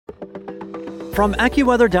From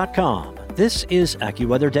AccuWeather.com, this is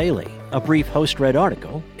AccuWeather Daily, a brief host-read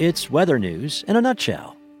article. It's weather news in a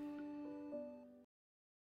nutshell.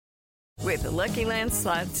 With the Lucky Land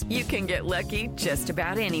Slots, you can get lucky just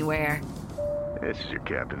about anywhere. This is your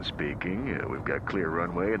captain speaking. We've got clear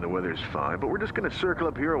runway and the weather's fine, but we're just going to circle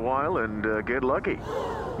up here a while and get lucky.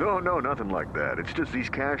 No, nothing like that. It's just these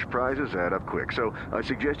cash prizes add up quick. So I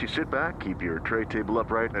suggest you sit back, keep your tray table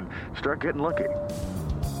upright, and start getting lucky.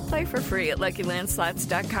 Play for free at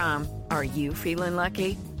LuckyLandSlots.com. Are you feeling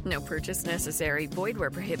lucky? No purchase necessary. Void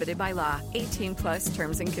where prohibited by law. 18 plus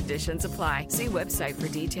terms and conditions apply. See website for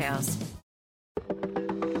details.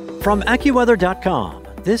 From AccuWeather.com,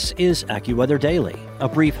 this is AccuWeather Daily, a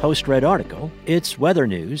brief host-read article. It's weather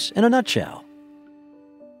news in a nutshell.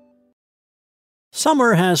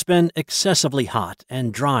 Summer has been excessively hot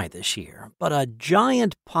and dry this year, but a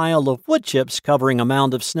giant pile of wood chips covering a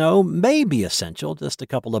mound of snow may be essential just a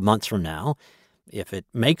couple of months from now, if it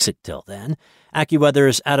makes it till then.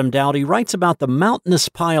 AccuWeather's Adam Dowdy writes about the mountainous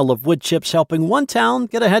pile of wood chips helping one town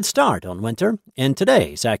get a head start on winter in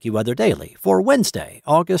today's AccuWeather Daily for Wednesday,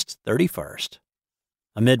 August 31st.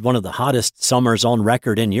 Amid one of the hottest summers on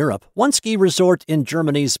record in Europe, one ski resort in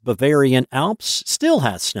Germany's Bavarian Alps still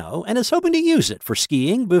has snow and is hoping to use it for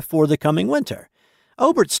skiing before the coming winter.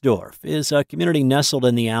 Oberstdorf is a community nestled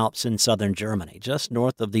in the Alps in southern Germany, just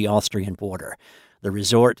north of the Austrian border. The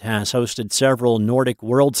resort has hosted several Nordic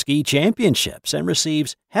World Ski Championships and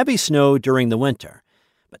receives heavy snow during the winter.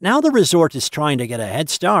 But now the resort is trying to get a head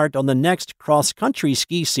start on the next cross-country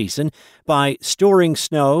ski season by storing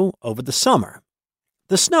snow over the summer.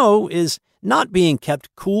 The snow is not being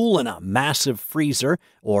kept cool in a massive freezer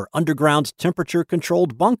or underground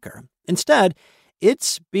temperature-controlled bunker. Instead,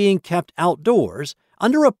 it's being kept outdoors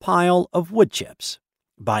under a pile of wood chips.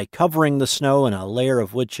 By covering the snow in a layer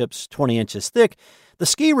of wood chips 20 inches thick, the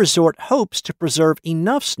ski resort hopes to preserve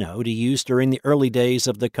enough snow to use during the early days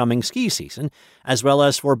of the coming ski season, as well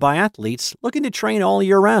as for biathletes looking to train all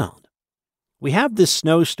year round. We have this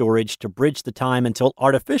snow storage to bridge the time until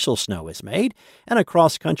artificial snow is made and a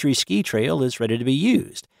cross-country ski trail is ready to be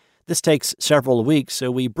used. This takes several weeks,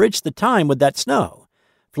 so we bridge the time with that snow.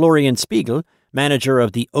 Florian Spiegel, manager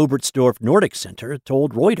of the Oberstdorf Nordic Center,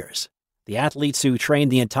 told Reuters. The athletes who train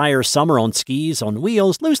the entire summer on skis on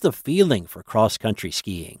wheels lose the feeling for cross-country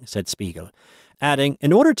skiing, said Spiegel, adding,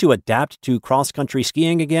 in order to adapt to cross-country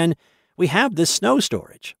skiing again, we have this snow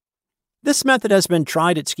storage. This method has been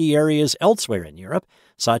tried at ski areas elsewhere in Europe,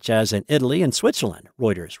 such as in Italy and Switzerland,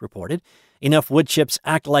 Reuters reported. Enough wood chips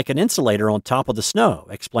act like an insulator on top of the snow,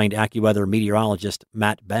 explained AccuWeather meteorologist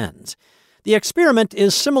Matt Benz. The experiment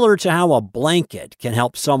is similar to how a blanket can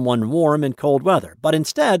help someone warm in cold weather, but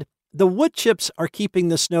instead, the wood chips are keeping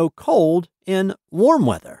the snow cold in warm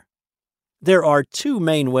weather. There are two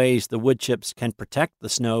main ways the wood chips can protect the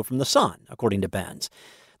snow from the sun, according to Benz.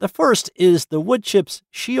 The first is the wood chips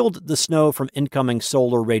shield the snow from incoming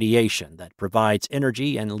solar radiation that provides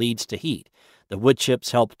energy and leads to heat. The wood chips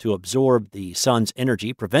help to absorb the sun's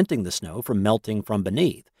energy, preventing the snow from melting from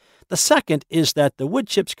beneath. The second is that the wood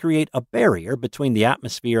chips create a barrier between the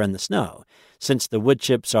atmosphere and the snow. Since the wood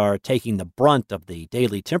chips are taking the brunt of the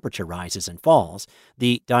daily temperature rises and falls,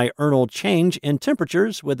 the diurnal change in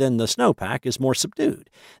temperatures within the snowpack is more subdued.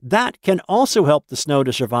 That can also help the snow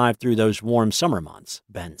to survive through those warm summer months,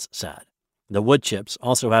 Benz said. The wood chips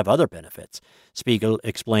also have other benefits, Spiegel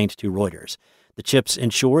explained to Reuters. The chips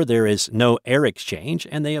ensure there is no air exchange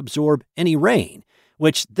and they absorb any rain,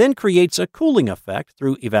 which then creates a cooling effect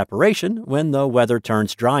through evaporation when the weather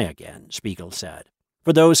turns dry again, Spiegel said.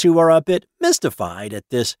 For those who are a bit mystified at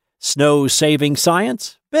this snow-saving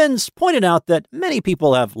science, Benz pointed out that many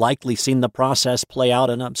people have likely seen the process play out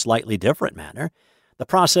in a slightly different manner. The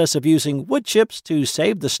process of using wood chips to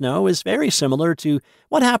save the snow is very similar to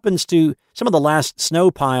what happens to some of the last snow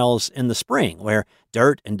piles in the spring, where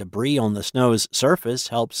dirt and debris on the snow's surface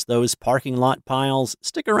helps those parking lot piles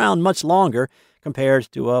stick around much longer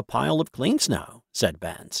compared to a pile of clean snow, said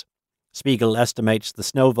Benz. Spiegel estimates the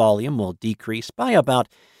snow volume will decrease by about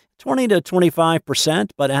 20 to 25%,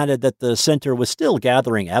 but added that the center was still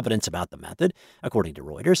gathering evidence about the method, according to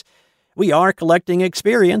Reuters. We are collecting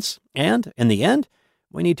experience, and, in the end,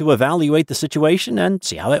 we need to evaluate the situation and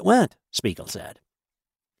see how it went, Spiegel said.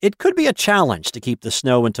 It could be a challenge to keep the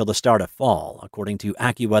snow until the start of fall, according to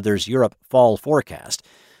AccuWeather's Europe fall forecast.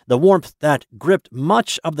 The warmth that gripped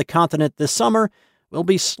much of the continent this summer will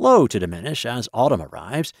be slow to diminish as autumn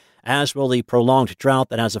arrives, as will the prolonged drought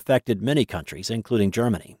that has affected many countries, including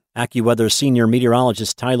Germany. AccuWeather's senior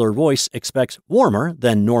meteorologist Tyler Royce expects warmer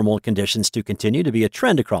than normal conditions to continue to be a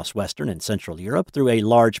trend across Western and Central Europe through a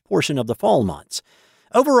large portion of the fall months.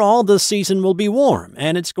 Overall, the season will be warm,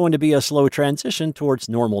 and it's going to be a slow transition towards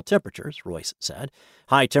normal temperatures, Royce said.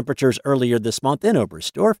 High temperatures earlier this month in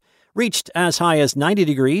Oberstdorf reached as high as 90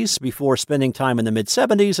 degrees before spending time in the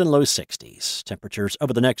mid-70s and low 60s. Temperatures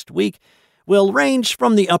over the next week will range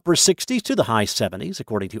from the upper 60s to the high 70s,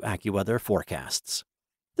 according to AccuWeather forecasts.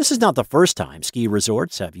 This is not the first time ski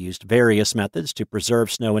resorts have used various methods to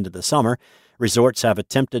preserve snow into the summer. Resorts have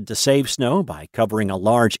attempted to save snow by covering a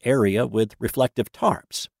large area with reflective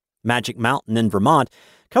tarps. Magic Mountain in Vermont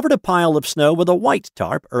covered a pile of snow with a white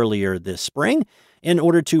tarp earlier this spring in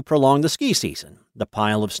order to prolong the ski season. The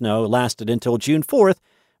pile of snow lasted until June 4th,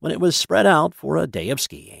 when it was spread out for a day of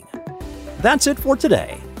skiing. That's it for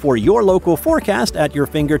today. For your local forecast at your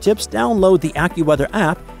fingertips, download the AccuWeather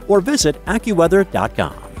app or visit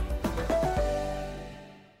AccuWeather.com.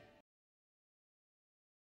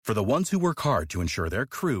 For the ones who work hard to ensure their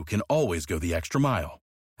crew can always go the extra mile,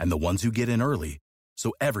 and the ones who get in early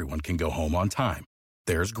so everyone can go home on time,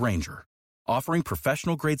 there's Grainger, offering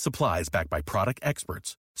professional-grade supplies backed by product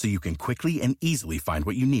experts so you can quickly and easily find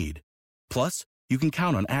what you need. Plus, you can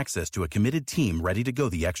count on access to a committed team ready to go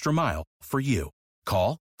the extra mile for you.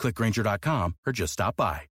 Call, click Grainger.com, or just stop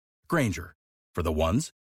by. Grainger, for the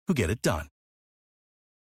ones who get it done.